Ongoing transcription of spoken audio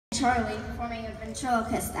Charlie performing a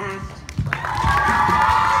ventriloquist act.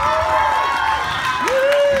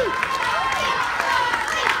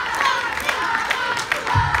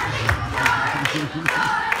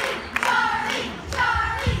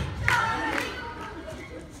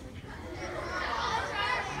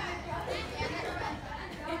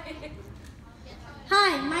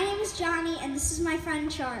 Hi, my name is Johnny, and this is my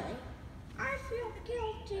friend Charlie. I feel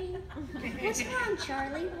guilty. What's wrong,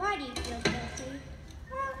 Charlie? Why do you feel guilty?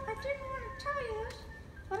 Well, I didn't want to tell you this,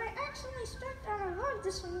 but I accidentally stepped on a bug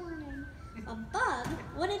this morning. A bug?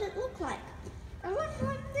 What did it look like? It looked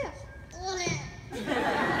like this.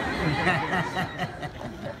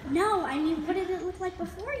 No, I mean, what did it look like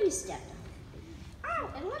before you stepped on it? Oh,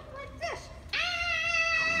 it looked like this.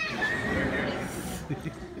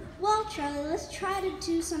 Well, Charlie, let's try to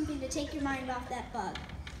do something to take your mind off that bug.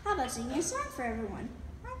 How about singing a song for everyone?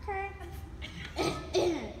 Okay.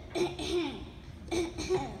 Don't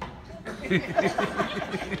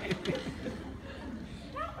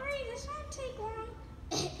worry, this won't take long.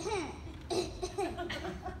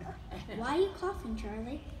 Why are you coughing,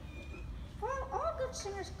 Charlie? Well, all good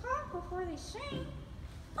singers cough before they sing.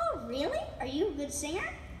 Oh, really? Are you a good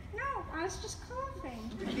singer? No, I was just coughing.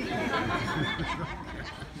 Do you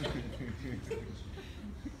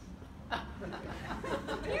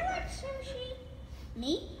like sushi?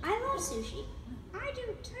 Me? I love sushi. I do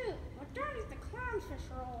too, but don't eat the clownfish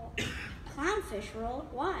roll. Clownfish roll?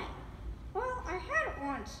 Why? Well, I had it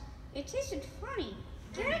once. It tasted funny.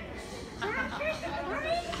 Get it? Clownfish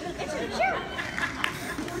funny? It's a joke.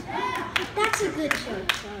 That's a good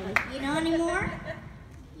joke, Charlie. You know any more?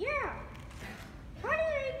 Yeah. How do you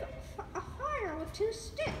make a fire with 2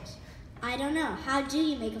 sticks? I don't know. How do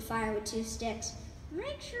you make a fire with 2 sticks?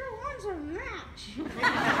 Make sure one's a match.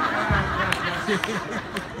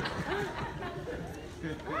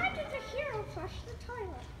 Why did the hero flush the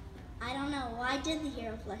toilet? I don't know. Why did the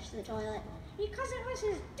hero flush the toilet? Because it was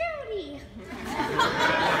his duty.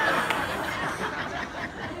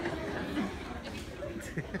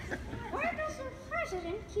 Where does the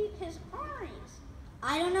president keep his armies?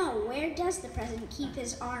 I don't know. Where does the president keep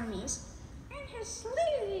his armies? In his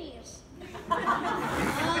sleeves. Oh,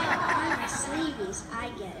 on his sleeves. I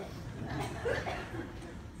get it.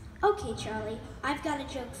 Okay, Charlie, I've got a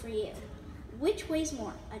joke for you. Which weighs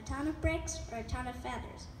more, a ton of bricks or a ton of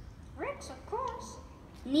feathers? Bricks, of course.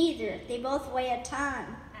 Neither. They both weigh a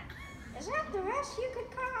ton. Is that the best you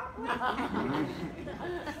could come up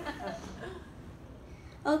with?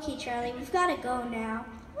 Okay, Charlie, we've got to go now.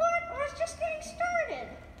 What? I was just getting started.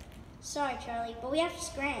 Sorry, Charlie, but we have to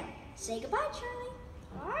scram. Say goodbye, Charlie.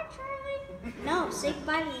 Bye, Charlie. No, say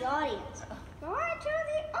goodbye to the audience. Bye to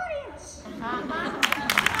the audience.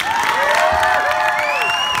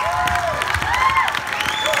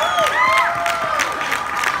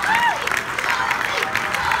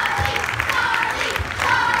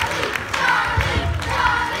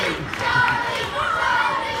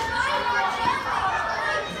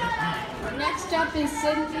 Next up is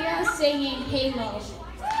Cynthia singing Halo.